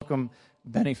welcome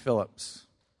Benny Phillips.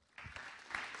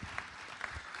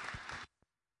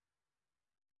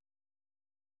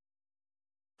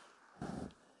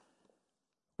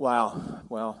 Wow.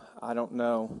 Well, I don't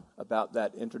know about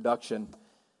that introduction.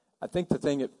 I think the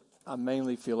thing that I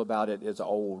mainly feel about it is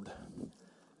old.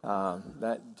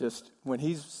 That just, when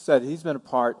he said he's been a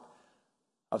part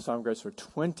of Song of Grace for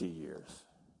 20 years,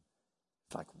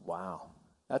 it's like, wow,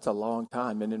 that's a long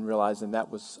time. And then realizing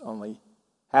that was only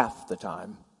half the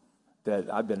time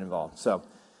that I've been involved. So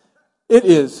it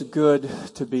is good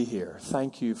to be here.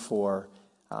 Thank you for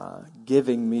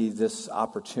giving me this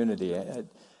opportunity.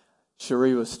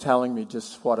 Cherie was telling me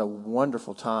just what a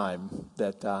wonderful time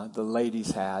that the ladies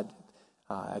had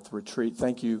at the retreat.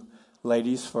 Thank you,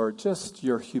 ladies, for just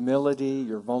your humility,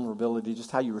 your vulnerability, just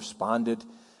how you responded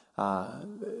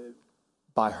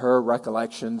by her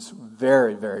recollections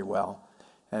very, very well.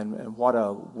 And what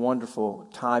a wonderful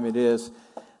time it is,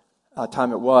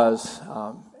 time it was.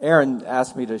 Aaron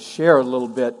asked me to share a little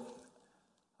bit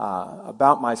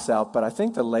about myself, but I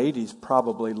think the ladies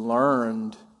probably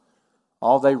learned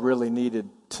all they really needed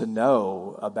to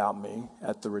know about me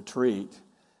at the retreat,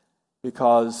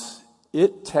 because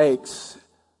it takes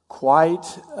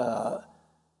quite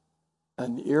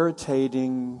an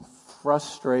irritating,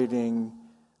 frustrating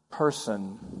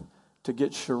person to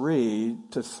get Cherie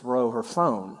to throw her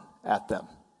phone at them.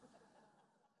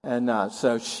 And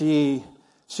so she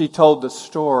told the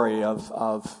story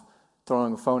of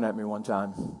throwing a phone at me one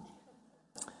time.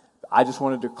 I just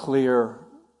wanted to clear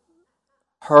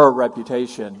her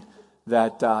reputation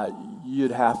that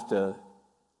you'd have to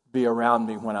be around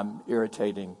me when I'm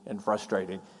irritating and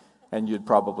frustrating, and you'd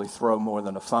probably throw more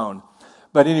than a phone.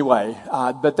 But anyway,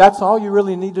 but that's all you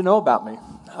really need to know about me.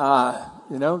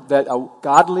 That a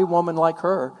godly woman like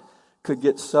her could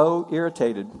get so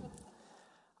irritated.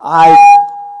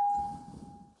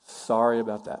 Sorry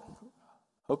about that.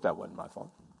 Hope that wasn't my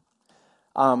fault.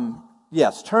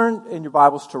 Yes, turn in your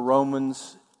Bibles to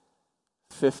Romans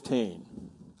 15.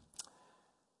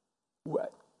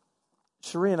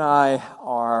 Cherie and I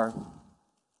are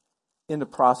in the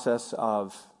process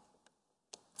of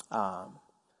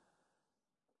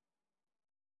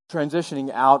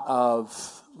transitioning out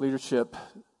of leadership,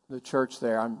 the church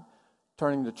there. I'm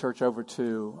turning the church over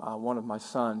to one of my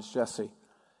sons, Jesse.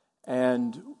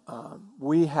 And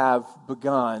we have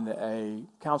begun a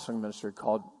counseling ministry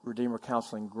called Redeemer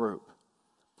Counseling Group.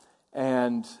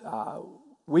 And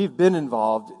we've been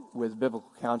involved with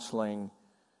biblical counseling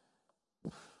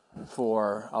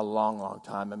for a long, long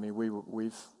time. I mean,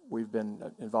 we've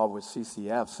been involved with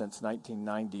CCF since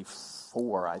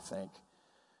 1994, I think,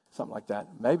 something like that.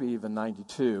 Maybe even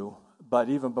 92. But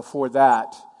even before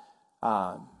that,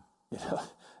 what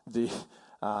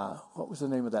was the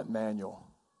name of that manual?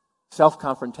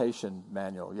 Self-confrontation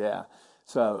manual. Yeah.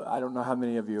 So I don't know how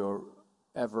many of you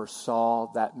ever saw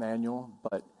that manual,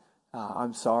 but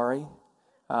I'm sorry.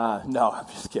 No, I'm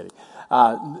just kidding.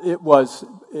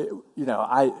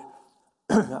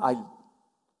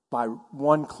 My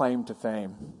one claim to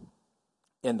fame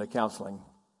in the counseling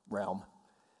realm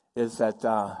is that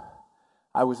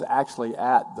I was actually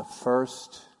at the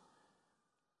first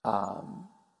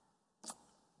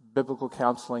Biblical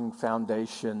Counseling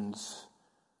Foundation's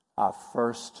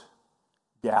first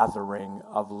gathering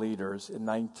of leaders in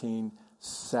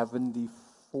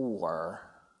 1974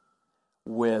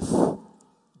 with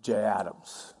Jay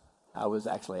Adams. I was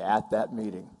actually at that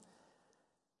meeting.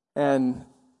 And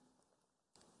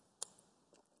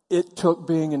it took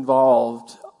being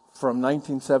involved from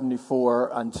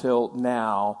 1974 until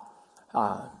now.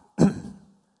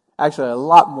 Actually, a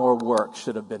lot more work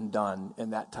should have been done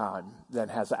in that time than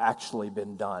has actually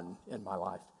been done in my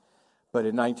life. But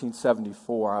in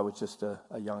 1974, I was just a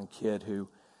young kid who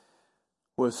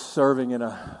was serving in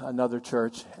another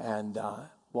church, and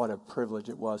what a privilege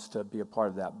it was to be a part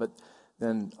of that. But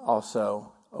then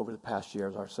also, over the past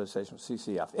years, our association with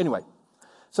CCF. Anyway,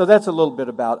 so that's a little bit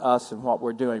about us and what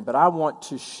we're doing. But I want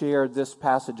to share this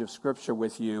passage of Scripture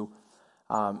with you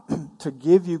to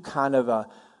give you kind of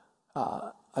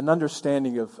an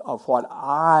understanding of what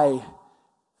I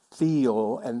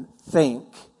feel and think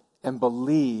and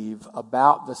believe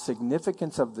about the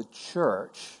significance of the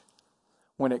church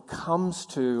when it comes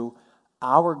to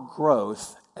our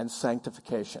growth and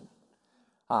sanctification.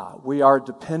 We are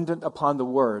dependent upon the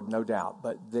Word, no doubt,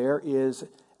 but there is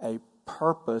a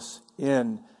purpose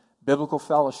in biblical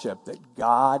fellowship that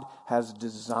God has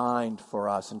designed for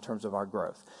us in terms of our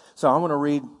growth. So I'm going to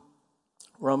read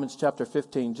Romans chapter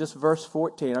 15, just verse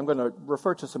 14. I'm going to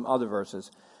refer to some other verses,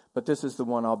 but this is the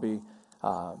one I'll be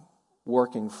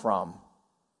working from.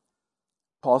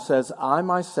 Paul says, I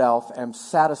myself am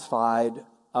satisfied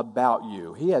about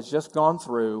you. He has just gone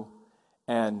through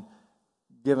and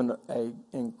given an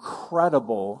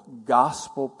incredible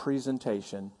gospel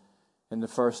presentation in the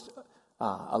first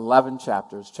 11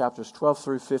 chapters. Chapters 12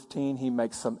 through 15, he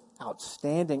makes some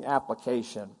outstanding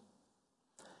application.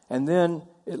 And then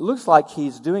it looks like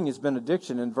he's doing his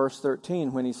benediction in verse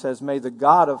 13 when he says, "May the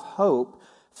God of hope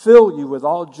fill you with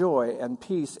all joy and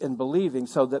peace in believing,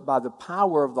 so that by the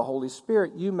power of the Holy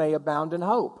Spirit you may abound in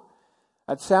hope."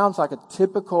 That sounds like a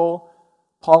typical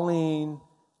Pauline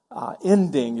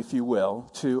ending, if you will,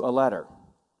 to a letter.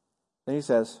 Then he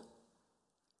says,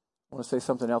 I want to say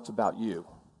something else about you.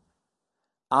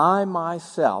 "I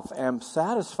myself am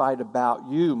satisfied about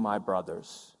you, my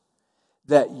brothers,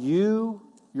 that you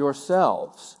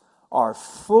yourselves are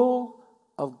full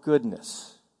of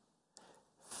goodness,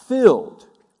 filled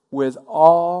with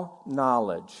all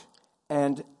knowledge,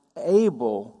 and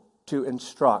able to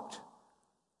instruct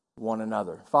one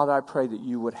another." Father, I pray that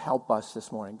you would help us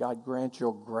this morning. God, grant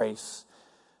your grace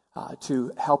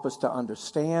to help us to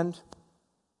understand,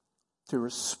 to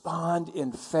respond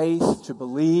in faith, to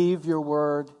believe your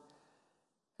word,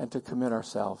 and to commit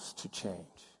ourselves to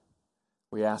change.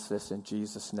 We ask this in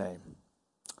Jesus' name.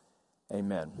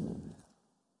 Amen.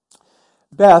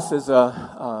 Beth is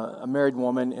a married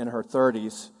woman in her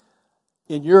 30s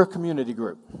in your community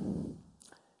group.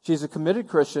 She's a committed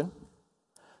Christian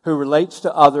who relates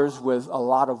to others with a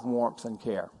lot of warmth and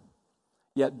care.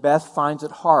 Yet Beth finds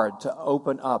it hard to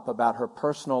open up about her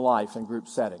personal life in group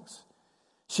settings.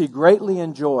 She greatly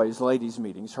enjoys ladies'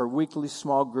 meetings, her weekly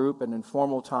small group, and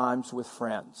informal times with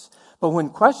friends. But when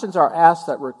questions are asked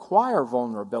that require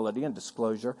vulnerability and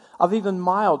disclosure of even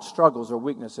mild struggles or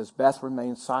weaknesses, Beth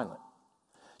remains silent.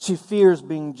 She fears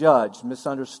being judged,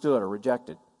 misunderstood, or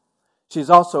rejected. She's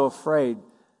also afraid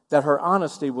that her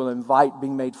honesty will invite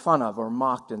being made fun of or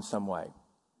mocked in some way.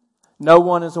 No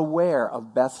one is aware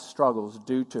of Beth's struggles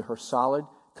due to her solid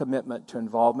commitment to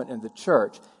involvement in the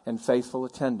church and faithful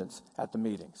attendance at the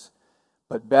meetings.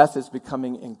 But Beth is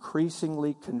becoming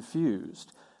increasingly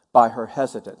confused by her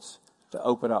hesitance to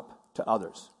open up to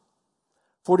others.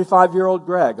 45-year-old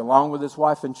Greg, along with his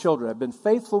wife and children, have been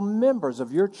faithful members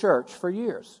of your church for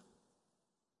years.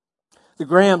 The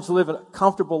Grahams live a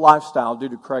comfortable lifestyle due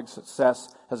to Craig's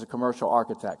success as a commercial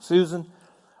architect. Susan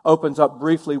opens up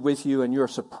briefly with you, and you're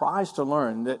surprised to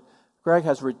learn that Greg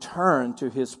has returned to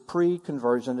his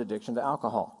pre-conversion addiction to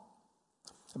alcohol.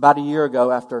 About a year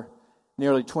ago, after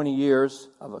nearly 20 years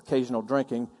of occasional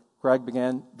drinking, Greg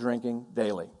began drinking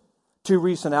daily. 2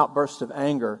 recent outbursts of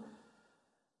anger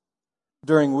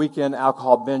during weekend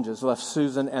alcohol binges left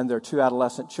Susan and their 2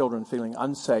 adolescent children feeling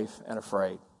unsafe and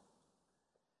afraid.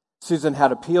 Susan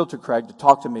had appealed to Craig to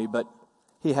talk to me, but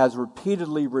he has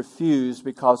repeatedly refused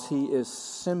because he is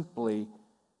simply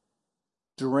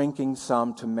drinking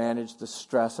some to manage the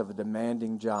stress of a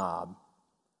demanding job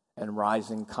and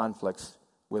rising conflicts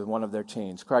with one of their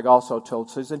teens. Craig also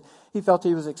told Susan he felt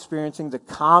he was experiencing the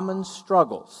common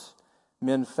struggles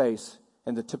men face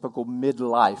in the typical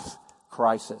midlife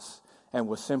crisis and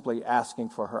was simply asking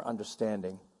for her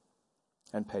understanding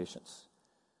and patience.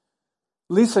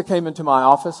 Lisa came into my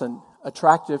office, an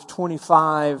attractive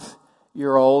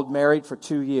 25-year-old, married for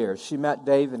 2 years. She met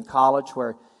Dave in college,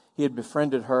 where he had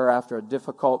befriended her after a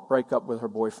difficult breakup with her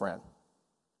boyfriend.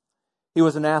 He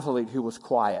was an athlete who was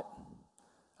quiet,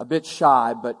 a bit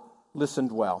shy, but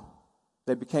listened well.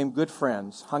 They became good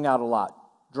friends, hung out a lot,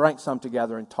 drank some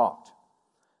together, and talked.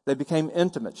 They became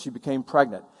intimate. She became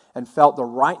pregnant and felt the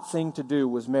right thing to do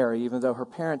was marry, even though her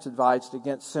parents advised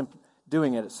against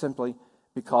doing it simply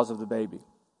because of the baby.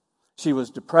 She was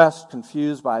depressed,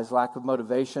 confused by his lack of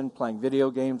motivation, playing video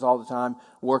games all the time,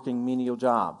 working menial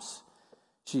jobs.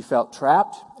 She felt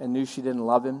trapped and knew she didn't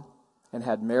love him and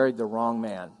had married the wrong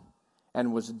man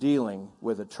and was dealing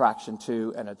with attraction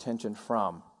to and attention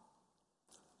from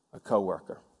a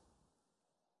coworker.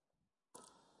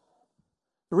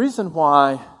 The reason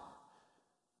why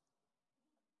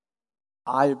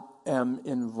I am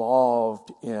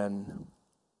involved in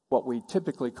what we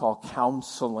typically call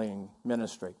counseling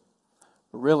ministry,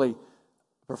 but really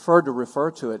prefer to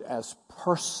refer to it as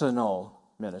personal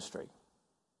ministry.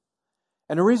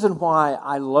 And the reason why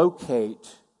I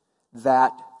locate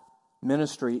that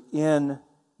ministry in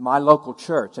my local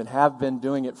church and have been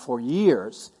doing it for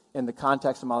years in the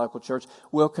context of my local church,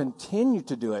 will continue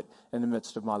to do it in the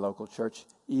midst of my local church,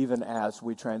 even as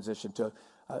we transition to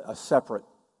a separate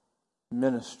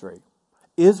ministry,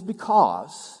 is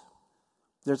because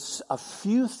there's a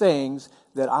few things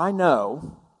that I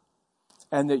know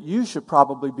and that you should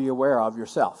probably be aware of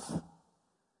yourself.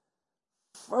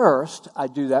 First, I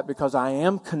do that because I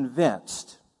am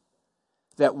convinced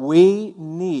that we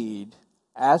need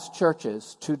as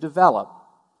churches to develop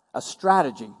a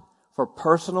strategy for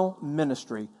personal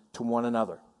ministry to one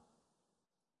another.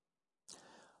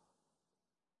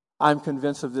 I'm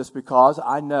convinced of this because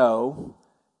I know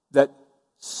that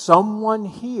someone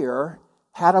here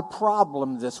had a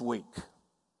problem this week.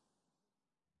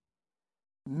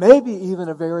 Maybe even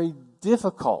a very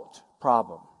difficult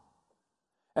problem.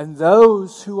 And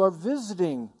those who are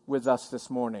visiting with us this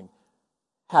morning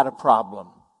had a problem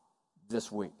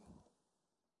this week.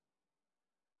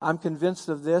 I'm convinced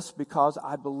of this because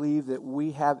I believe that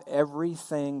we have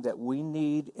everything that we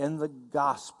need in the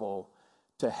gospel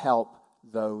to help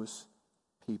those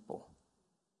people.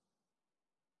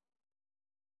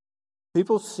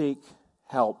 People seek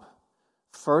help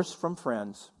first from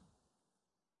friends,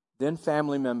 then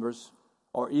family members,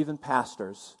 or even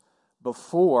pastors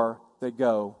before they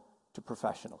go to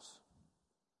professionals.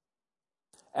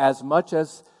 As much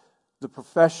as the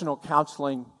professional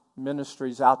counseling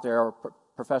ministries out there, or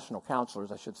professional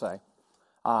counselors, I should say,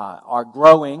 are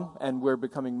growing, and we're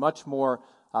becoming much more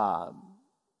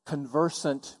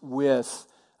conversant with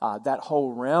that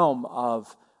whole realm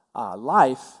of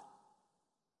life,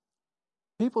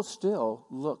 people still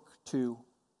look to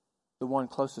the one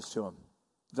closest to them,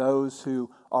 those who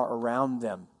are around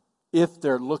them, if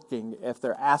they're looking, if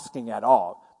they're asking at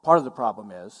all. Part of the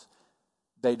problem is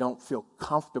they don't feel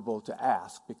comfortable to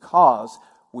ask because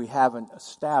we haven't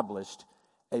established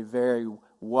a very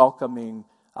welcoming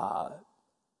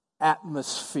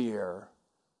atmosphere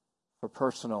for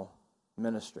personal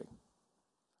ministry.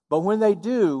 But when they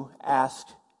do ask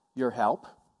your help,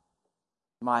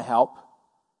 my help,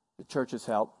 the church's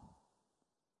help,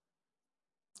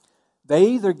 they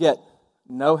either get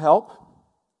no help,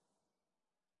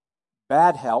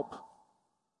 bad help,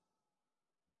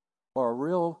 or a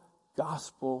real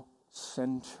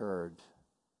gospel-centered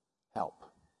help.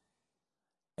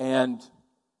 And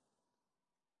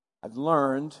I've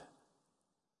learned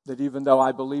that even though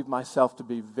I believe myself to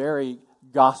be very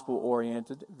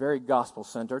gospel-oriented, very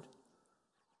gospel-centered,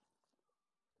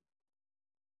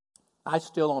 I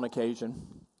still on occasion,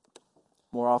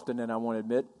 more often than I want to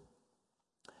admit,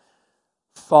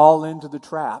 fall into the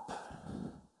trap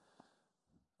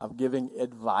of giving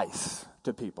advice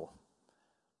to people.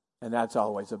 And that's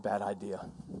always a bad idea.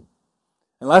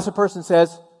 Unless a person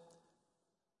says,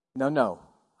 no,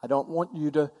 I don't want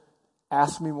you to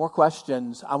ask me more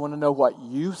questions. I want to know what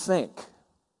you think.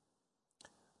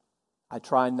 I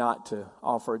try not to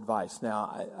offer advice.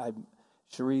 Now,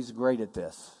 Cherie's great at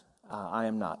this. I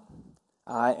am not.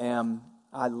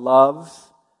 I love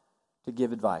to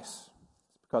give advice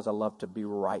because I love to be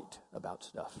right about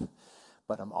stuff,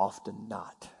 but I'm often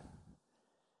not.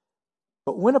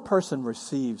 But when a person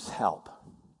receives help,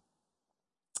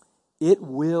 it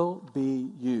will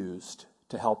be used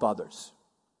to help others.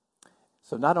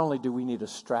 So not only do we need a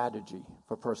strategy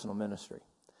for personal ministry,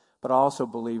 but I also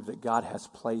believe that God has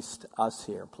placed us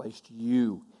here, placed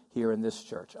you here in this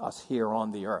church, us here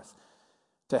on the earth,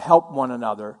 to help one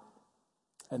another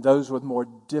and those with more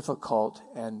difficult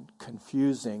and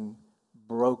confusing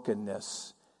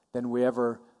brokenness than we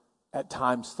ever at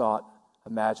times thought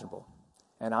imaginable.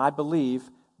 And I believe,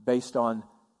 based on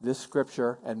this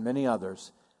scripture and many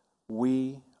others,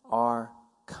 we are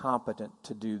competent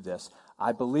to do this.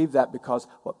 I believe that because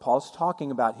what Paul's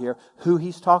talking about here, who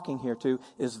he's talking here to,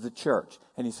 is the church.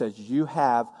 And he says, you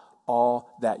have all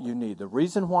that you need. The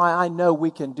reason why I know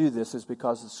we can do this is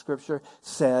because the scripture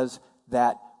says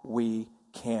that we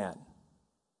can.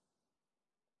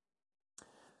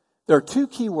 There are two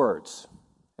key words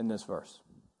in this verse: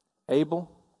 able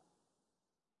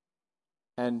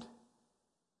and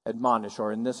admonish,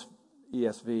 or in this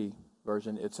ESV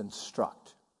version, it's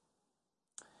instruct.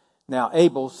 Now,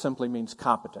 able simply means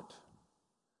competent.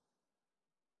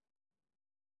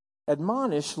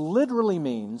 Admonish literally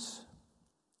means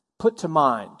put to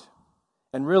mind.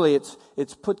 And really,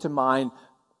 it's put to mind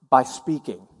by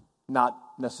speaking, not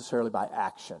necessarily by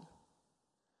action.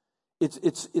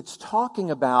 It's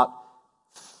talking about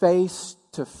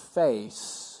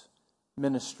face-to-face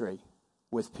ministry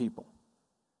with people.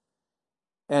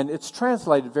 And it's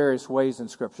translated various ways in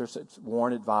Scripture. So it's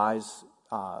warn, advise,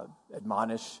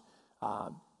 admonish.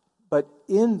 But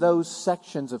in those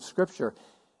sections of Scripture,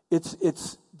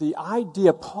 it's the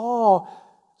idea Paul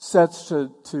says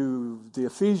to the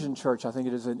Ephesian church, I think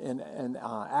it is in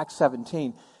Acts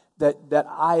 17, that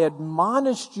I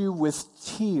admonished you with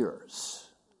tears.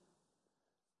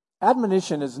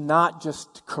 Admonition is not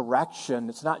just correction.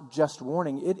 It's not just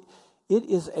warning. It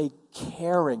is a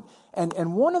caring.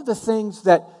 And one of the things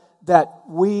that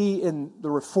we in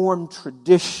the Reformed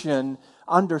tradition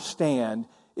understand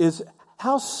is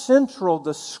how central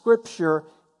the Scripture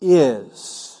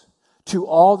is to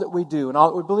all that we do.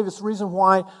 And we believe it's the reason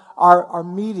why our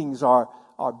meetings are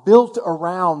built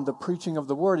around the preaching of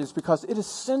the Word, is because it is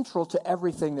central to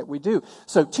everything that we do.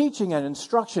 So teaching and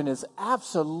instruction is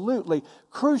absolutely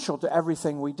crucial to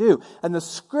everything we do. And the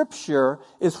Scripture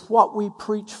is what we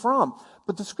preach from.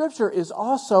 But the Scripture is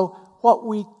also what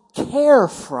we care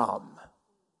from.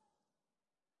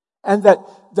 And that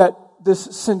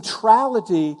this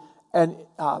centrality and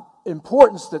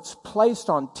importance that's placed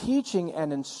on teaching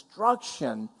and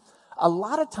instruction a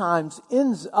lot of times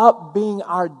ends up being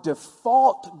our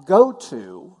default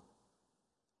go-to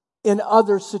in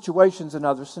other situations and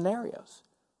other scenarios.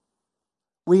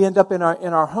 We end up in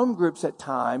our home groups at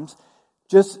times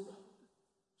just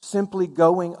simply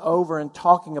going over and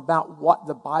talking about what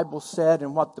the Bible said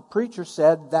and what the preacher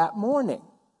said that morning.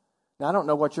 Now, I don't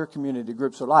know what your community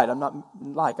groups are like. I'm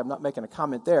not making a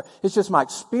comment there. It's just my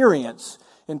experience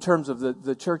in terms of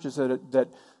the churches that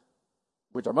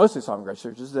which are mostly Sovereign Grace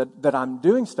churches, that I'm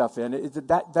doing stuff in.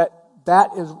 That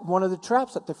is one of the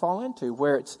traps that they fall into,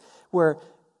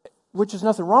 which is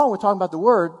nothing wrong with talking about the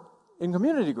Word in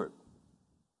community group.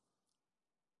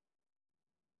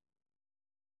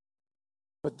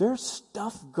 But there's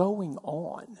stuff going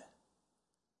on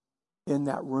in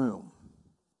that room.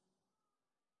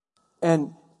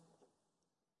 And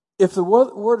if the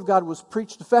Word of God was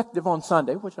preached effective on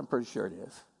Sunday, which I'm pretty sure it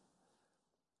is,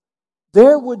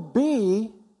 there would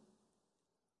be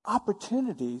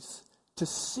opportunities to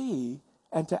see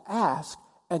and to ask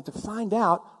and to find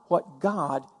out what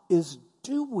God is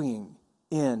doing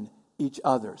in each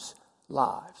other's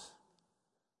lives.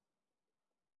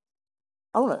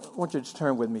 I want you to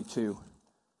turn with me to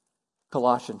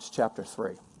Colossians chapter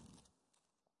 3.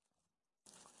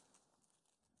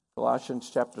 Colossians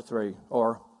chapter 3,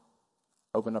 or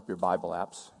open up your Bible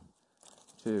apps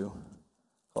to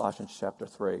Colossians chapter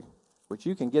 3, which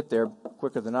you can get there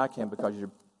quicker than I can because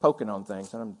you're poking on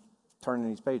things and I'm turning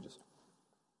these pages.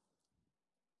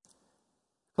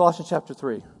 Colossians chapter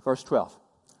 3, verse 12.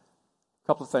 A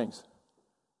couple of things.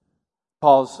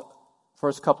 Paul's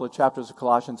first couple of chapters of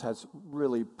Colossians has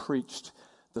really preached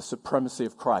the supremacy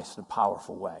of Christ in a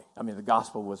powerful way. I mean, the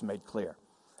gospel was made clear.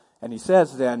 And he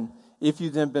says then, if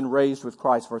you've then been raised with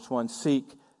Christ, verse 1,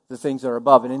 seek the things that are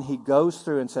above. And then he goes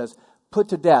through and says, put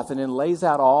to death, and then lays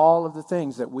out all of the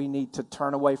things that we need to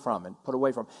turn away from and put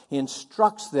away from. He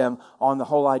instructs them on the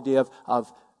whole idea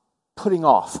of putting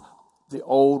off the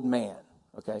old man,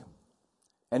 okay?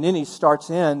 And then he starts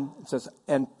in and says,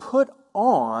 and put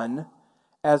on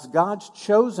as God's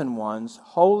chosen ones,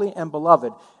 holy and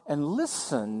beloved. And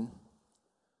listen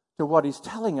to what he's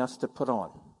telling us to put on.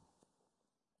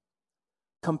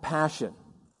 Compassion,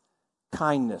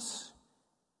 kindness,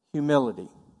 humility,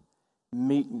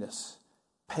 meekness,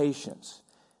 patience,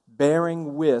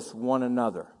 bearing with one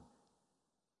another.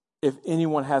 If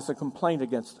anyone has a complaint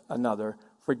against another,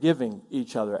 forgiving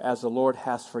each other as the Lord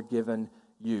has forgiven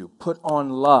you. Put on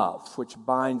love, which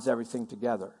binds everything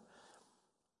together.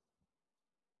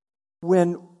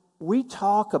 When we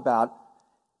talk about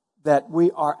that we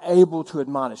are able to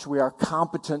admonish, we are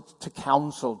competent to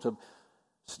counsel, to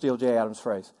steal J. Adams'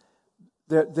 phrase,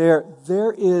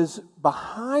 there is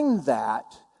behind that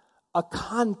a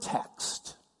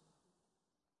context.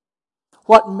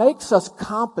 What makes us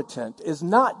competent is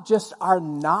not just our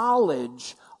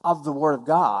knowledge of the Word of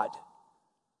God,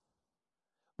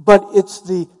 but it's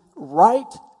the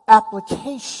right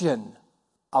application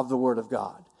of the Word of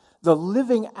God, the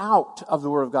living out of the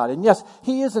Word of God. And yes,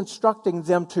 he is instructing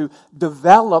them to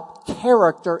develop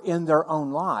character in their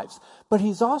own lives, but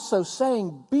he's also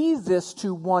saying, be this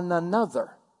to one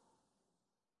another.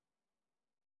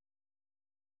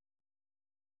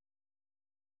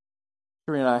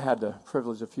 Sherry and I had the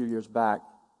privilege a few years back.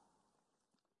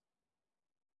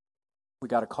 We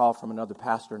got a call from another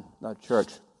pastor in our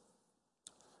church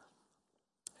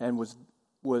and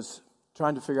was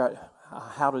trying to figure out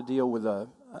how to deal with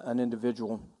an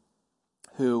individual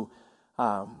who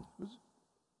was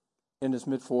in his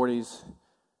mid-40s,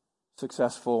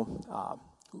 successful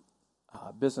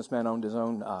businessman, owned his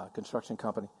own construction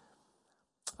company.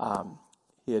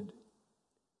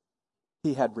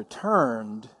 He had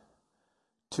returned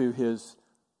to his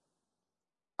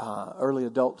early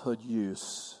adulthood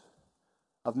use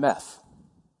of meth.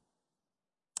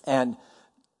 And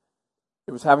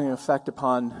it was having an effect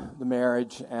upon the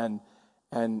marriage, and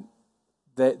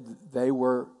they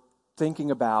were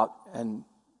thinking about, and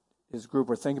his group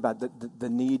were thinking about the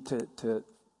need to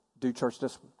do church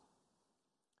discipline.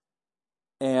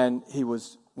 And he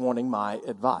was wanting my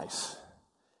advice.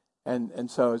 And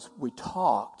so as we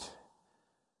talked,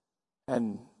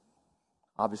 and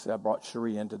obviously I brought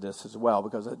Cherie into this as well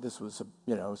because this was, it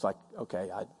was like, okay,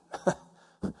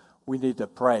 we need to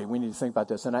pray. We need to think about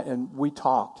this. And we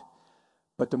talked.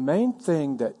 But the main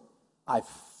thing that I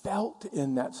felt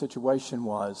in that situation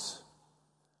was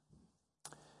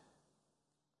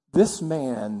this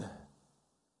man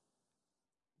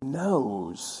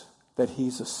knows that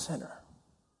he's a sinner.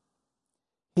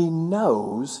 He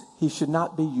knows he should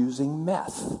not be using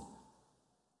meth.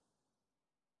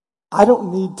 I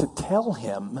don't need to tell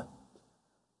him,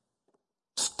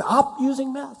 stop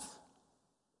using meth.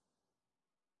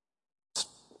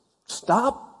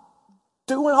 Stop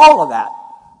doing all of that.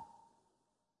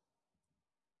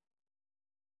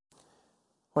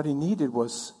 What he needed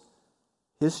was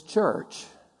his church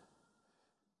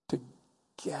to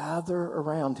gather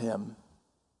around him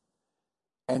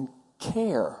and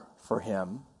care for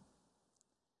him,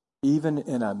 even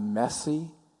in a messy,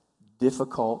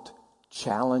 difficult,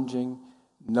 challenging,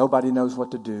 nobody knows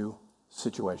what to do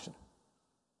situation.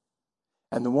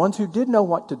 And the ones who did know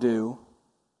what to do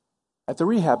at the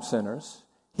rehab centers,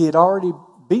 he had already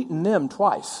beaten them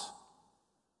twice.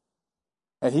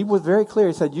 And he was very clear.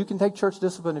 He said, you can take church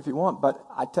discipline if you want, but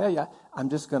I tell you, I'm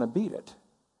just going to beat it.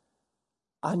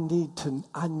 I need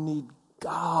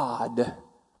God.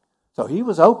 So he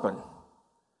was open.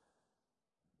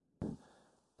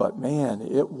 But man,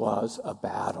 it was a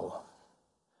battle.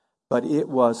 But it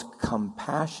was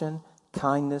compassion,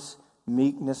 kindness,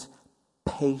 meekness,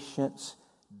 patience,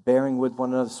 bearing with one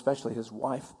another, especially his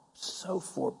wife, so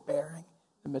forbearing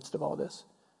in the midst of all this.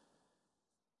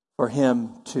 For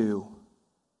him to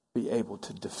be able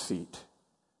to defeat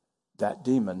that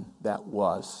demon that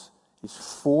was. He's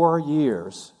 4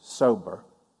 years sober,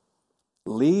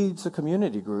 leads a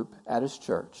community group at his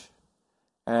church,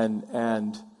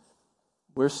 and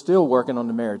we're still working on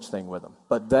the marriage thing with him.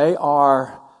 But they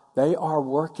are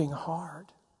working hard.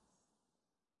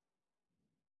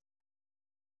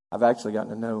 I've actually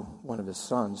gotten to know one of his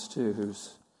sons too,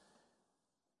 who's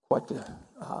quite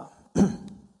a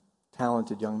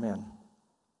talented young man.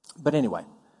 But anyway,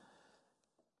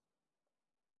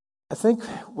 I think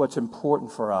what's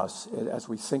important for us as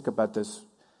we think about this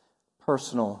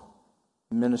personal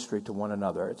ministry to one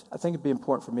another, I think it'd be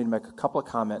important for me to make a couple of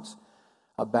comments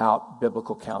about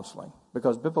biblical counseling,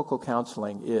 because biblical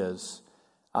counseling is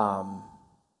a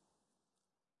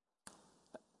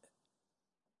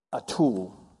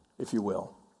tool, if you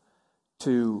will,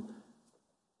 to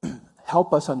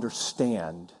help us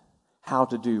understand how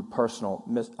to do personal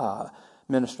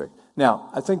ministry. Now,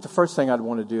 I think the first thing I'd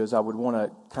want to do is I would want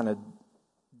to kind of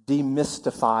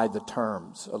demystify the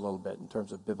terms a little bit in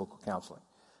terms of biblical counseling.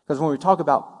 Because when we talk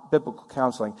about biblical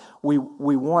counseling, we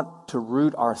want to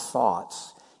root our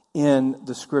thoughts in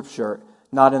the Scripture,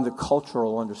 not in the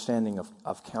cultural understanding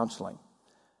of counseling.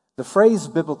 The phrase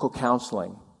biblical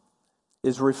counseling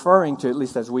is referring to, at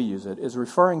least as we use it, is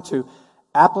referring to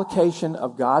application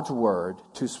of God's Word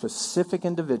to specific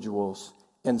individuals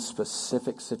in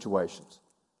specific situations.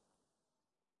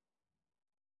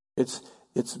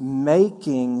 It's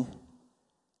making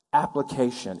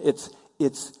application.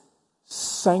 It's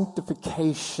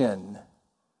sanctification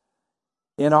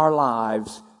in our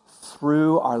lives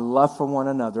through our love for one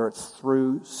another,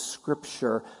 through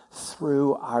Scripture,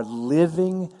 through our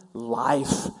living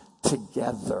life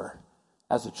together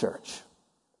as a church.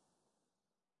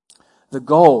 The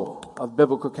goal of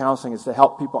biblical counseling is to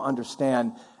help people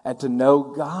understand and to know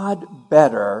God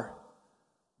better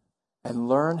and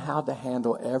learn how to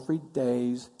handle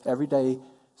everyday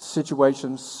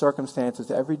situations, circumstances,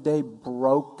 everyday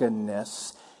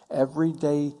brokenness,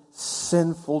 everyday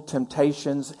sinful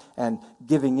temptations, and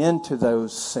giving in to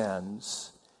those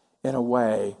sins in a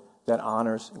way that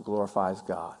honors and glorifies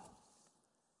God.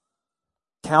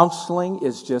 Counseling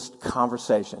is just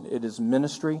conversation. It is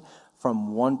ministry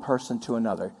from one person to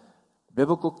another.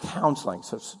 Biblical counseling,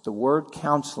 so the word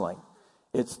counseling,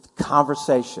 it's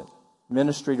conversation,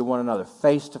 ministry to one another,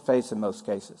 face to face in most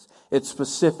cases. It's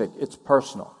specific, it's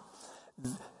personal.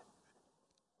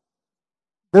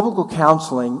 Biblical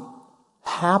counseling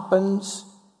happens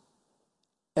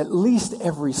at least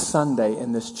every Sunday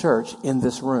in this church, in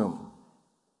this room.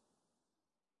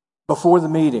 Before the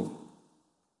meeting,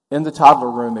 in the toddler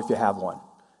room if you have one,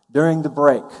 during the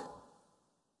break,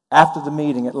 after the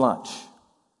meeting at lunch.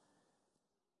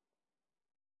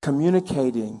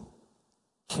 Communicating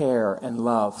care and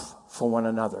love for one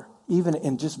another, even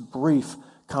in just brief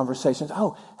conversations.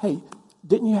 Oh, hey,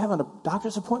 didn't you have a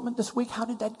doctor's appointment this week? How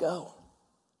did that go?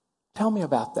 Tell me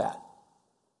about that.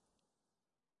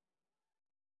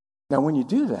 Now, when you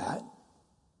do that,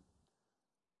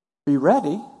 be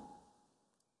ready,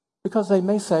 because they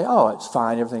may say, oh, it's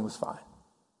fine, everything was fine.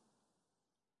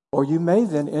 Or you may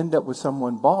then end up with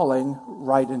someone bawling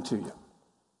right into you.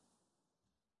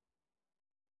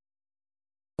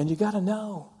 And you got to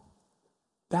know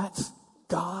that's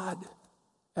God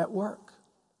at work.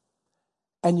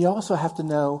 And you also have to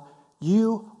know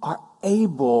you are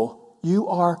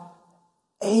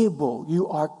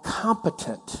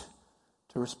competent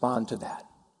to respond to that.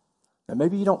 Now,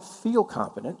 maybe you don't feel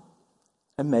competent,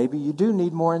 and maybe you do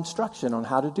need more instruction on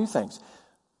how to do things.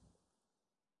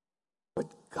 But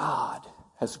God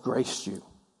has graced you.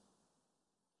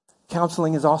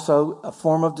 Counseling is also a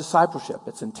form of discipleship.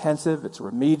 It's intensive, it's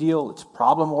remedial, it's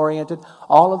problem-oriented.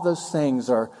 All of those things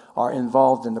are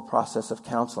involved in the process of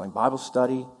counseling. Bible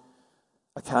study,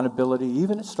 accountability,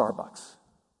 even at Starbucks.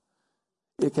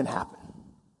 It can happen.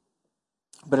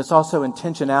 But it's also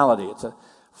intentionality. It's a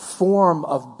form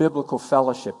of biblical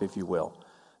fellowship, if you will,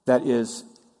 that is...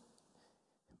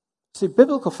 See,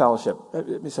 biblical fellowship,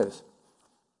 let me say this.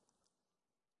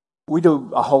 We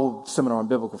do a whole seminar on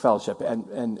biblical fellowship,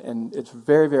 and it's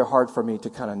very, very hard for me to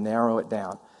kind of narrow it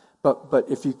down. But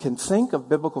if you can think of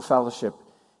biblical fellowship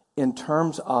in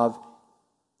terms of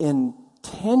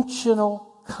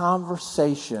intentional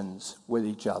conversations with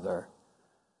each other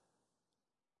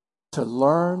to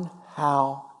learn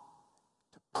how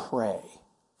to pray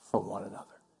for one another.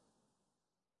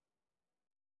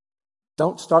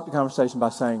 Don't start the conversation by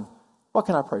saying, "What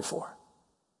can I pray for?"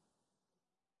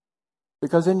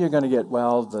 Because then you're going to get,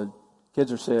 well, the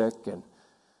kids are sick and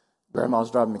grandma's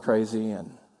driving me crazy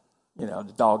and,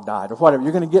 the dog died or whatever.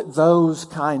 You're going to get those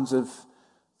kinds of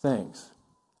things.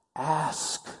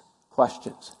 Ask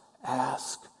questions.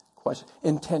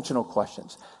 Intentional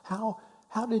questions.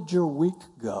 How did your week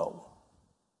go?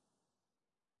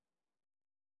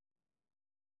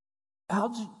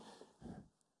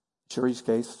 Cherie's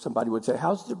case, somebody would say,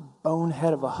 how's the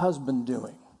bonehead of a husband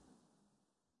doing?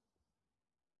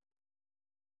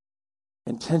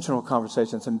 Intentional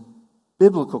conversations and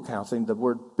biblical counseling, the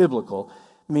word biblical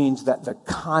means that the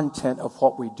content of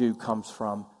what we do comes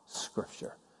from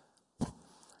Scripture.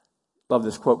 Love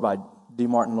this quote by D.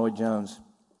 Martin Lloyd-Jones.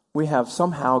 We have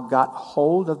somehow got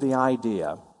hold of the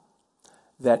idea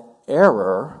that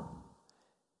error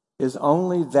is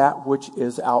only that which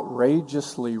is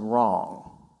outrageously wrong.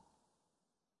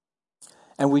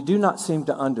 And we do not seem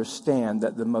to understand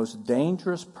that the most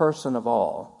dangerous person of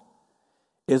all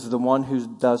is the one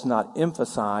who does not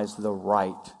emphasize the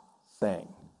right thing.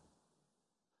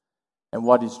 And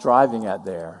what he's driving at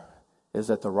there is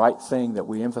that the right thing that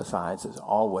we emphasize is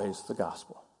always the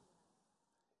gospel.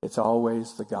 It's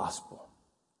always the gospel.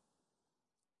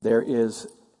 There is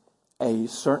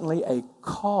certainly a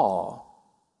call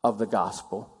of the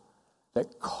gospel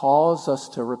that calls us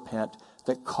to repent,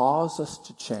 that calls us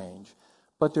to change,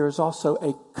 but there is also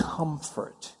a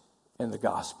comfort in the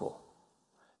gospel.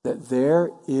 That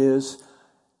there is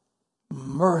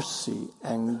mercy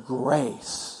and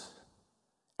grace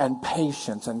and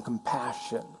patience and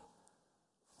compassion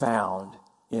found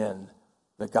in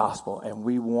the gospel. And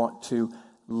we want to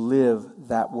live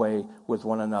that way with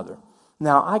one another.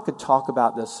 Now, I could talk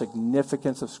about the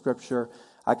significance of Scripture.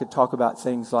 I could talk about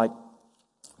things like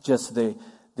just the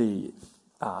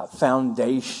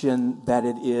foundation that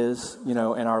it is, in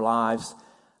our lives,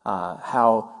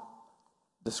 how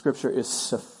the Scripture is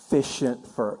sufficient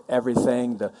for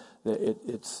everything.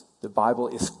 The Bible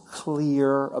is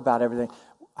clear about everything.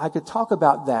 I could talk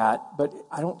about that, but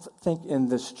I don't think in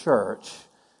this church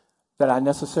that I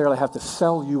necessarily have to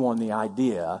sell you on the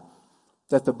idea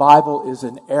that the Bible is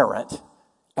inerrant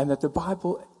and that the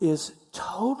Bible is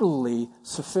totally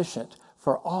sufficient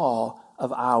for all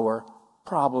of our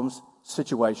problems,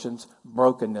 situations,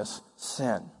 brokenness,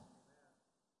 sin.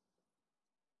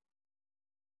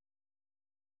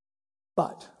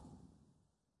 But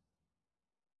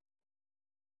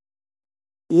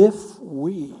if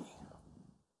we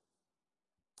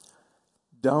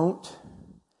don't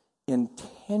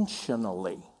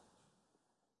intentionally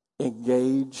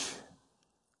engage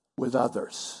with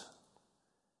others,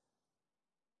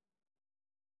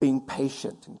 being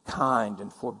patient and kind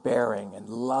and forbearing and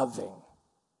loving,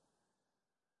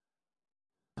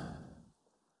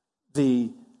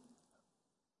 the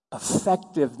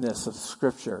effectiveness of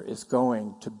Scripture is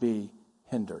going to be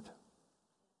hindered.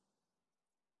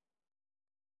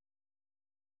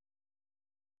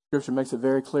 Scripture makes it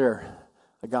very clear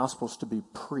the gospel is to be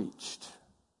preached.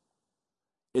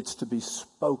 It's to be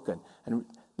spoken. And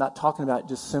not talking about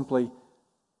just simply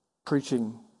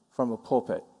preaching from a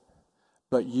pulpit,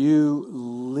 but you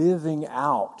living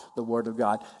out the Word of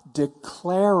God,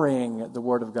 declaring the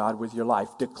Word of God with your life,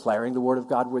 declaring the Word of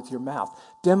God with your mouth,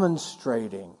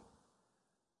 demonstrating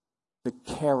the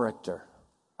character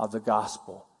of the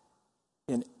gospel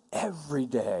in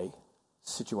everyday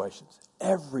situations,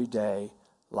 everyday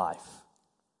life.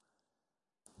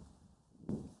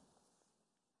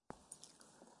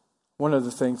 One of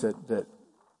the things that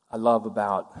I love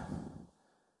about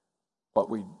what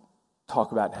we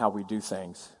talk about and how we do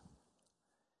things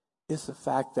is the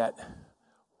fact that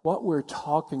what we're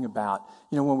talking about,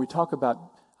 when we talk about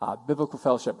biblical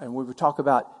fellowship and when we talk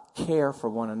about care for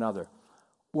one another,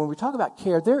 when we talk about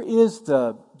care, there's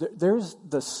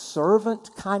the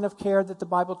servant kind of care that the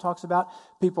Bible talks about.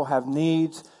 People have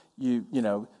needs.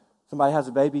 Somebody has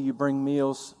a baby, you bring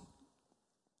meals.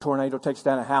 Tornado takes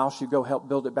down a house, you go help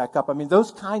build it back up. I mean,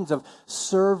 those kinds of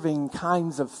serving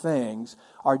kinds of things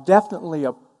are definitely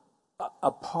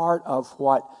a part of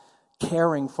what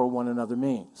caring for one another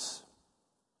means.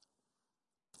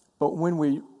 But when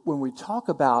we talk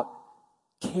about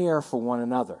care for one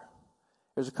another,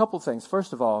 there's a couple things.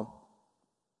 First of all,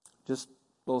 just a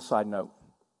little side note.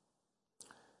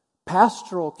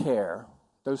 Pastoral care,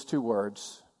 those two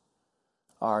words,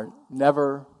 are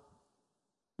never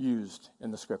used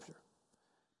in the Scripture.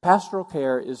 Pastoral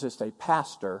care is just a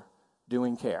pastor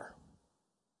doing care.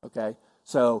 Okay?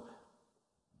 So,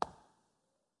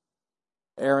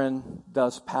 Aaron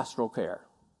does pastoral care.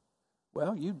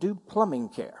 Well, you do plumbing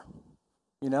care.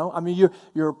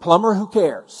 You're a plumber who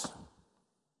cares.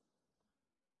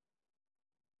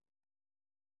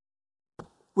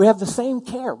 We have the same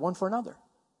care one for another.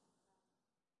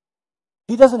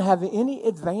 He doesn't have any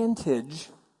advantage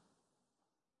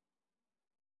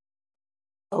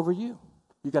over you.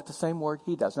 You got the same word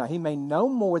he does. Now, he may know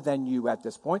more than you at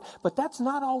this point, but that's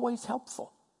not always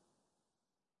helpful.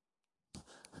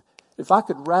 If I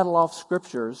could rattle off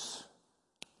scriptures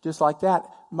just like that,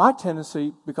 my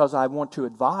tendency, because I want to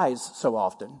advise so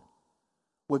often,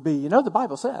 would be, the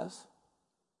Bible says.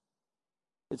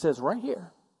 It says right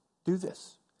here, do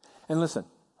this. And listen,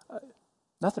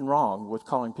 nothing wrong with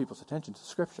calling people's attention to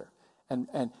Scripture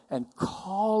and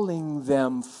calling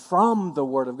them from the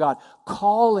Word of God,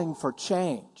 calling for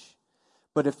change.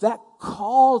 But if that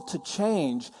call to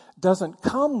change doesn't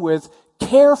come with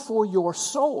care for your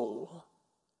soul,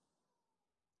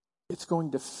 it's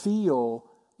going to feel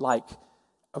like,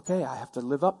 okay, I have to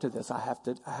live up to this. I have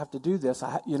to do this.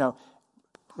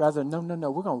 Rather, no,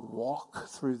 we're going to walk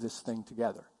through this thing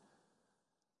together.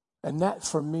 And that,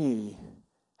 for me,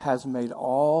 has made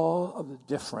all of the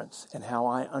difference in how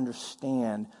I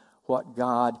understand what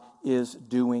God is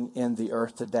doing in the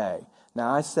earth today.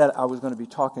 Now, I said I was going to be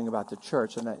talking about the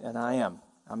church, and I am.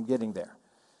 I'm getting there.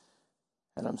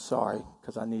 And I'm sorry,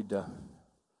 because I need to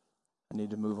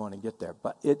move on and get there.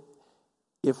 But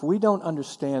if we don't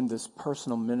understand this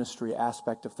personal ministry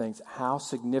aspect of things, how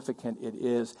significant it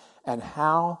is and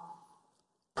how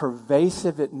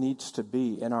pervasive it needs to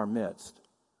be in our midst,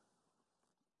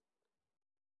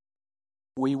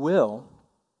 we will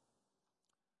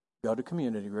go to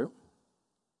community group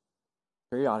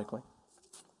periodically,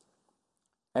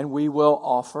 and we will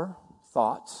offer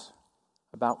thoughts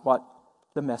about what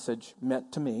the message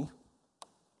meant to me.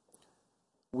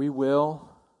 We will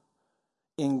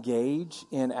engage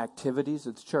in activities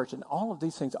at the church, and all of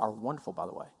these things are wonderful, by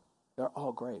the way. They're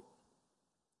all great.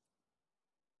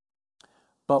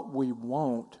 But we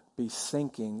won't be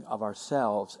thinking of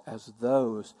ourselves as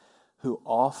those who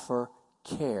offer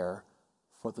care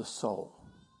for the soul.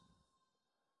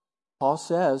 Paul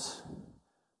says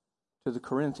to the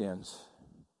Corinthians,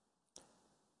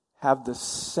 have the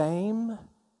same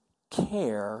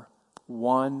care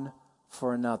one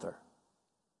for another.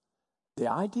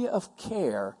 The idea of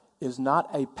care is not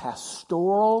a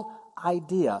pastoral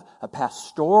idea. A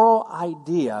pastoral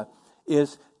idea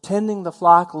is tending the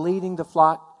flock, leading the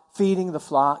flock, feeding the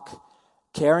flock,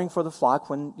 caring for the flock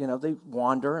when, they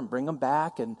wander and bring them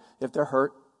back, and if they're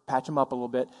hurt, patch them up a little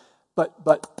bit. But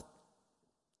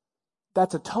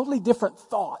that's a totally different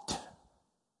thought.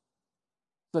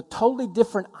 It's a totally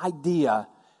different idea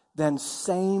than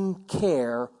same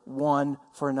care one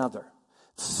for another.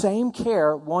 Same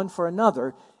care one for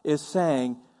another is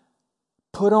saying,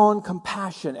 put on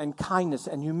compassion and kindness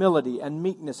and humility and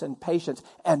meekness and patience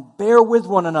and bear with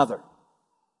one another.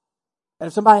 And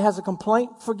if somebody has a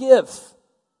complaint, forgive.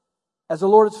 As the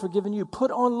Lord has forgiven you,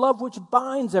 put on love which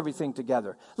binds everything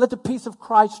together. Let the peace of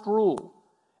Christ rule.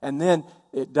 And then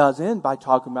it does end by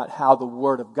talking about how the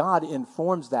Word of God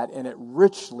informs that, and it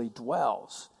richly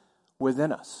dwells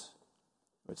within us.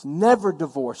 It's never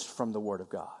divorced from the Word of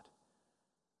God.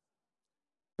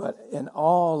 But in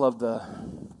all of the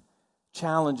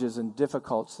challenges and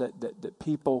difficulties that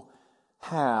people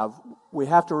have, we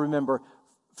have to remember,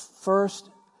 first,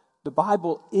 the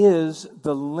Bible is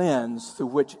the lens through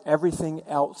which everything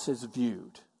else is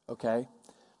viewed, okay?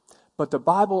 But the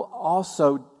Bible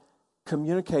also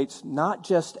communicates not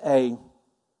just a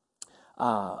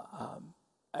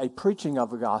preaching of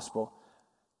the gospel,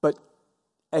 but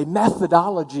a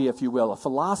methodology, if you will, a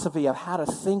philosophy of how to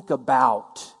think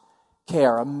about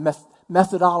care, a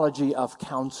methodology of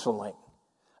counseling,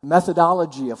 a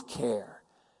methodology of care.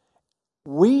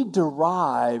 We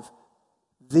derive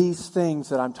these things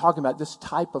that I'm talking about, this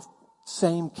type of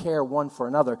same care one for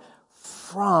another,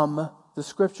 from the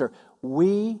Scripture.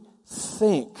 We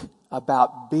think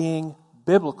about being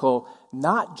biblical,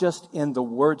 not just in the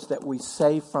words that we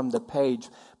say from the page,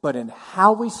 but in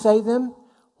how we say them,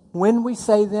 when we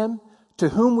say them, to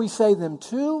whom we say them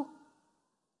to,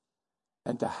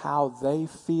 and to how they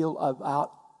feel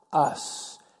about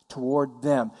us toward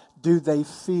them. Do they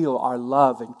feel our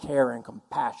love and care and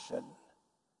compassion?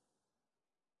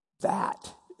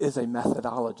 That is a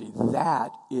methodology.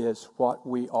 That is what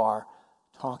we are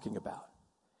talking about.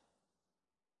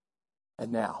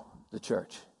 And now, the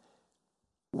church.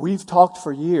 We've talked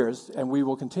for years, and we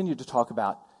will continue to talk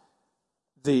about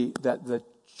that the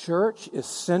church is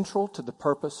central to the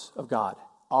purpose of God.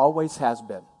 Always has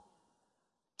been.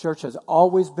 Church has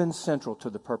always been central to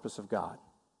the purpose of God.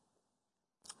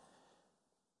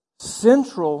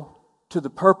 Central to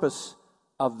the purpose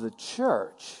of the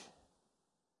church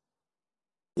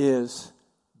is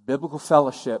biblical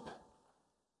fellowship,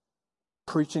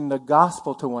 preaching the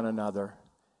gospel to one another,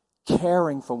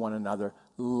 caring for one another,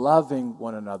 loving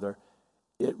one another.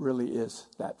 It really is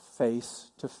that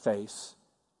face-to-face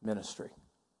ministry,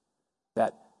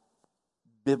 that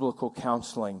biblical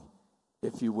counseling,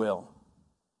 if you will.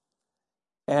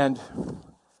 And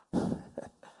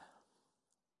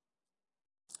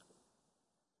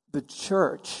the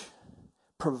church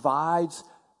provides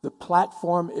the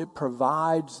platform, it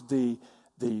provides the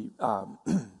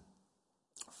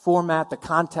format, the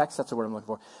context, that's the word I'm looking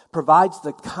for, provides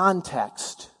the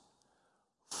context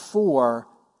for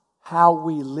how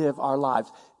we live our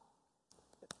lives.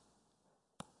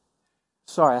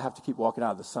 Sorry, I have to keep walking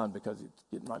out of the sun because it's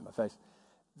getting right in my face.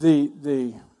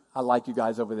 I like you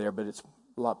guys over there, but it's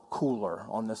a lot cooler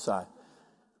on this side.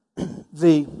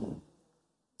 The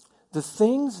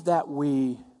things that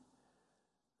we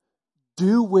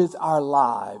do with our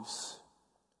lives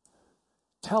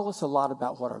tell us a lot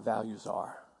about what our values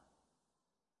are.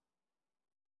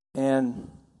 And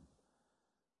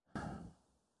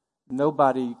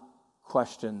nobody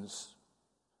questions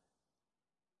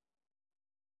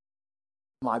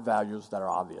my values that are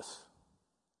obvious.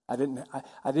 I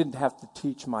didn't have to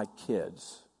teach my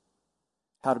kids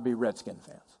how to be Redskin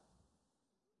fans.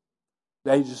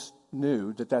 They just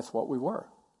knew that that's what we were.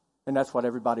 And that's what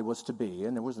everybody was to be,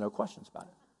 and there was no questions about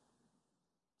it.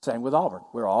 Same with Auburn.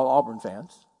 We're all Auburn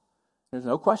fans. There's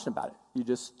no question about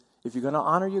it. If you're going to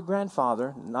honor your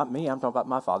grandfather, not me, I'm talking about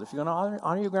my father. If you're going to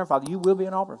honor your grandfather, you will be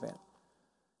an Auburn fan.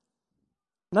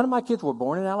 None of my kids were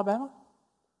born in Alabama.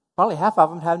 Probably half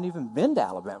of them haven't even been to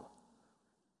Alabama.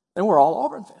 And we're all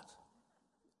Auburn fans.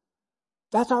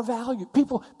 That's our value.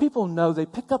 People know, they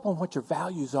pick up on what your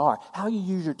values are, how you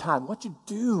use your time, what you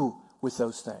do with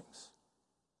those things.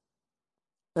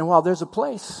 And while there's a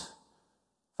place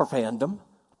for fandom,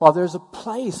 while there's a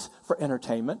place for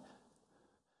entertainment,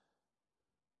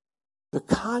 the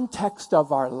context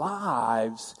of our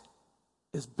lives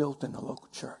is built in the local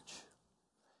church.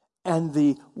 And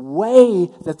the way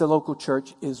that the local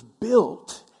church is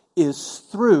built is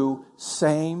through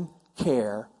same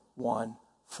care one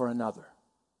for another.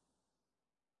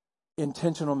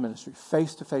 Intentional ministry,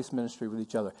 face-to-face ministry with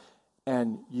each other.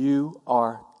 And you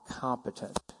are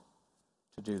competent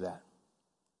to do that.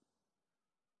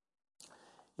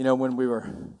 You know, when we were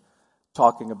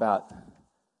talking about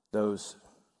those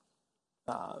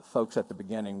folks at the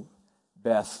beginning,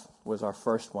 Beth was our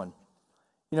first one.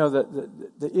 You know,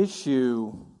 the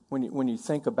issue, when you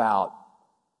think about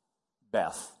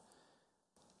Beth,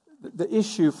 the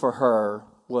issue for her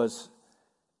was,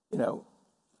 you know,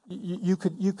 you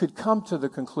could come to the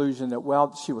conclusion that,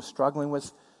 well, she was struggling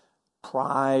with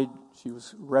pride, she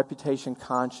was reputation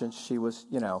conscious, she was,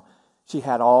 you know, she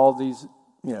had all these,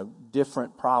 you know,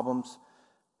 different problems.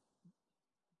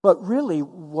 But really,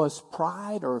 was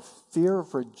pride or fear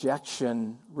of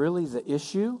rejection really the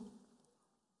issue?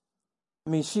 I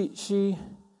mean, she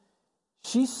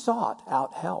sought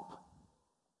out help.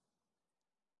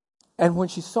 And when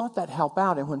she sought that help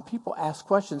out, and when people asked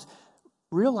questions,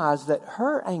 realized that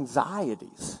her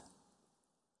anxieties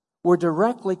were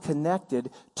directly connected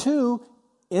to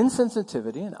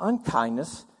insensitivity and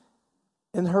unkindness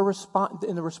in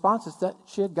the responses that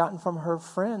she had gotten from her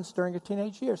friends during her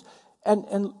teenage years.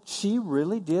 And she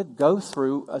really did go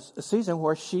through a season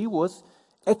where she was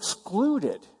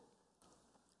excluded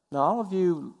Now, all of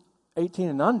you 18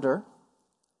 and under,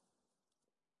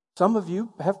 some of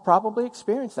you have probably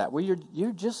experienced that, where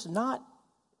you're just not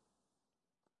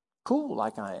cool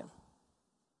like I am.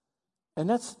 And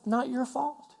that's not your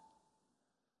fault.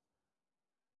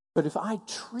 But if I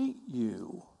treat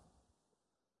you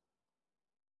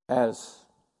as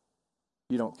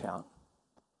you don't count,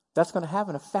 that's going to have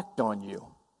an effect on you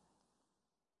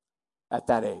at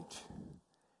that age.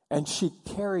 And she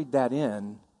carried that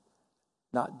in,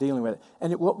 not dealing with it.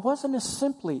 And it wasn't as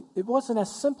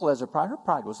simple as her pride. Her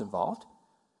pride was involved.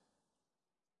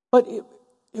 But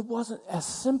it wasn't as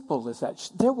simple as that.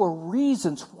 There were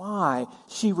reasons why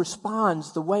she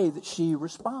responds the way that she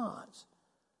responds.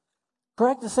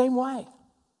 Correct? The same way.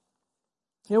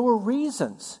 There were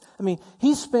reasons. I mean,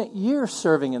 he spent years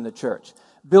serving in the church,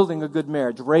 building a good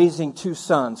marriage, raising 2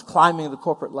 sons, climbing the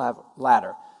corporate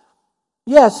ladder.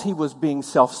 Yes, he was being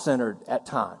self-centered at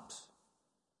times.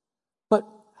 But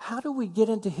how do we get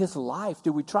into his life?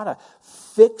 Do we try to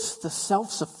fix the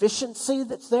self-sufficiency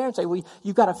that's there and say, well,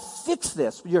 you've got to fix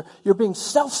this. You're being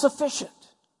self-sufficient.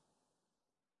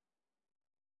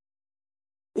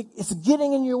 It's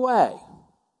getting in your way.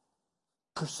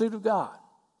 Pursuit of God.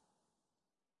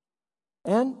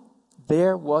 And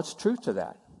there was truth to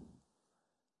that.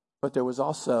 But there was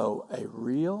also a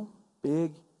real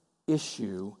big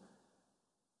issue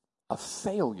of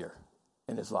failure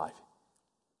in his life.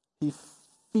 He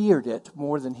feared it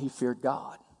more than he feared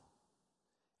God.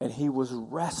 And he was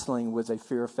wrestling with a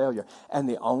fear of failure. And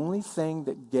the only thing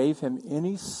that gave him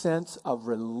any sense of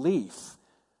relief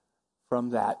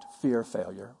from that fear of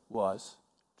failure was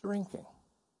drinking.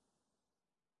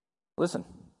 Listen,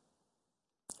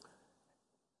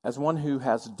 as one who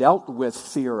has dealt with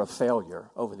fear of failure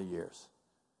over the years,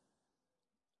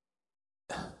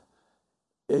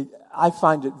 I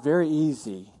found it very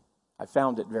easy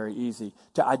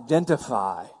to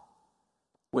identify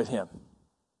with him.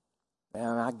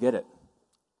 Man, I get it.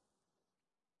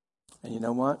 And you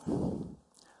know what?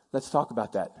 Let's talk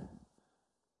about that.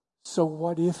 So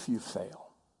what if you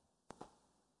fail?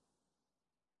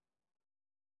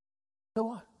 So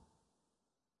what?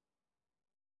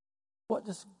 What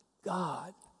does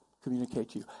God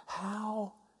communicate to you?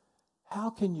 How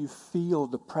can you feel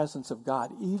the presence of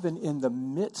God even in the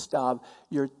midst of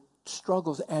your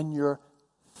struggles and your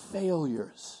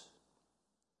failures?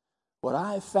 What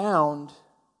I found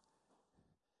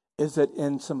is that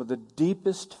in some of the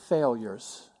deepest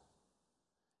failures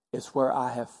is where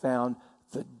I have found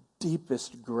the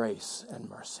deepest grace and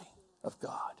mercy of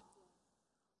God.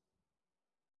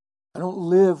 I don't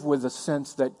live with a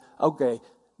sense that, okay,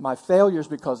 my failure is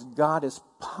because God is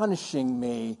punishing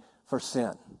me for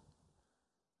sin.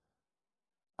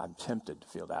 I'm tempted to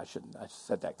feel that. I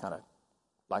said that kind of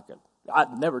like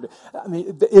I'd never do. I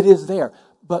mean, it is there.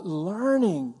 But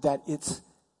learning that it's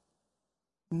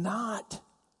not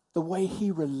the way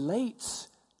he relates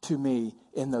to me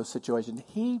in those situations.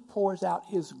 He pours out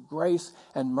his grace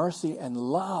and mercy and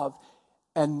love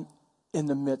and in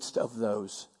the midst of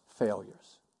those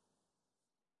failures.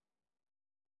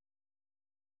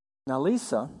 Now,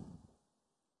 Lisa,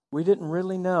 we didn't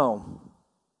really know,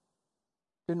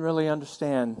 didn't really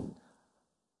understand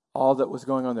all that was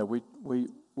going on there. We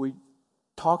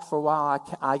talked for a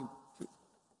while. I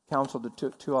counseled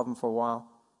the two of them for a while.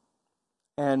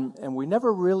 And we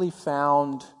never really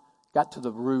got to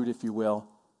the root, if you will,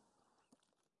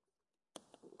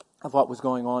 of what was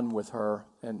going on with her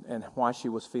and why she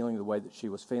was feeling the way that she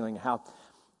was feeling, how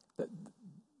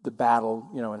the battle,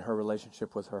 in her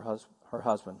relationship with her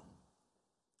husband.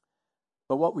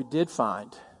 But what we did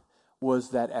find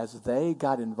was that as they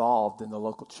got involved in the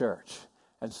local church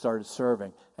and started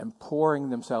serving and pouring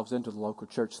themselves into the local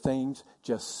church, things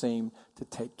just seemed to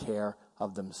take care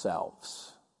of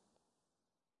themselves.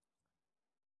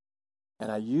 And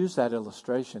I use that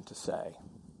illustration to say,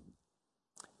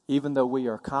 even though we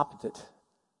are competent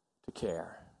to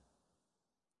care,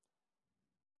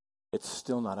 it's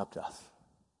still not up to us.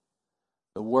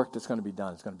 The work that's going to be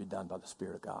done is going to be done by the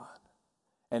Spirit of God.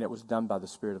 And it was done by the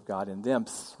Spirit of God in them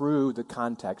through the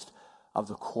context of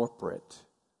the corporate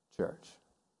church.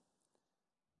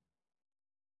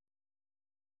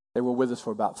 They were with us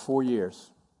for about 4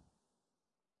 years.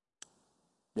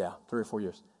 Yeah, 3 or 4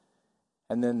 years.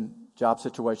 And then, job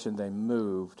situation, they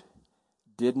moved,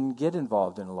 didn't get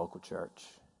involved in a local church,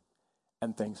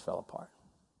 and things fell apart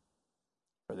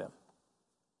for them.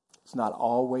 It's not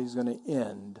always going to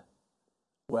end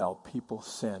well. People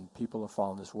sin. People are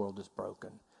fallen. This world is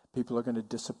broken. People are going to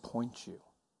disappoint you. You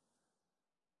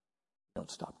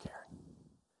don't stop caring.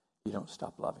 You don't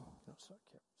stop loving. You don't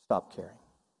stop caring.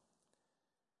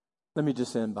 Let me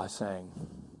just end by saying,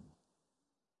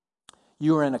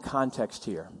 you are in a context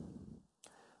here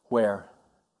where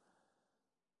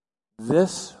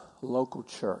this local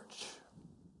church,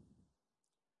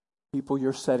 people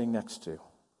you're sitting next to,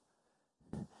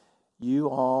 you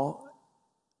all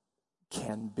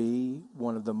can be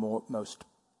one of the most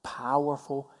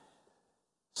powerful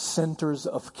centers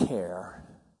of care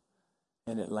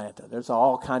in Atlanta. There's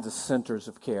all kinds of centers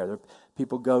of care.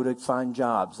 People go to find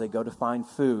jobs. They go to find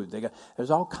food.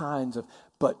 There's all kinds of,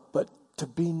 but to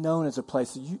be known as a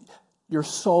place that your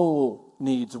soul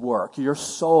needs work. Your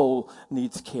soul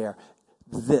needs care.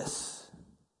 This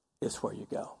is where you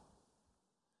go.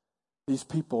 These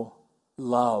people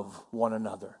love one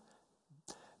another.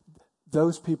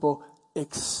 Those people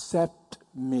accept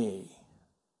me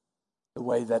the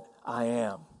way that I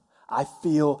am. I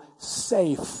feel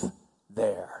safe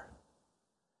there.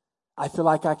 I feel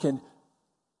like I can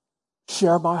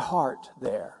share my heart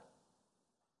there.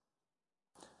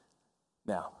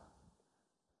 Now,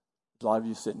 a lot of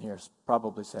you sitting here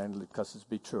probably saying, because this would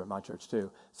be true in my church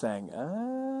too, saying,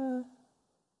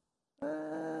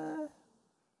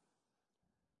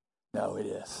 No, it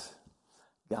is.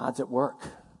 God's at work.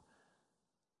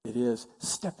 It is.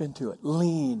 Step into it.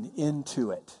 Lean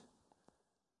into it.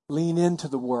 Lean into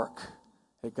the work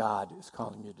that God is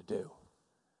calling you to do.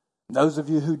 And those of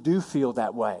you who do feel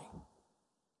that way,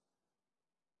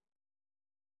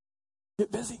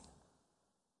 get busy.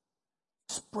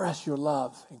 Express your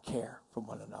love and care for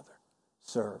one another.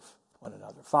 Serve one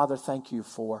another. Father, thank you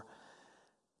for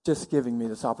just giving me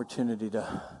this opportunity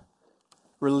to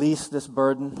release this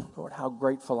burden. Lord, how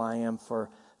grateful I am for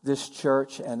this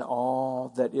church and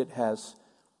all that it has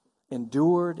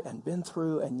endured and been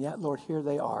through. And yet, Lord, here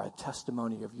they are, a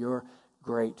testimony of your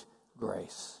great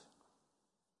grace.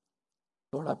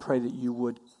 Lord, I pray that you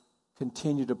would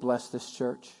continue to bless this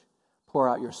church. Pour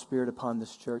out your Spirit upon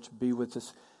this church. Be with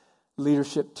this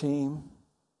leadership team.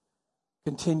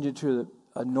 Continue to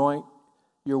anoint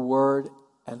your word.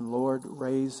 And Lord,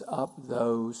 raise up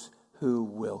those who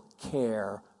will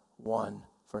care one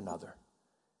for another.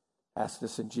 Ask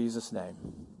this in Jesus' name.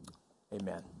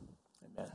 Amen.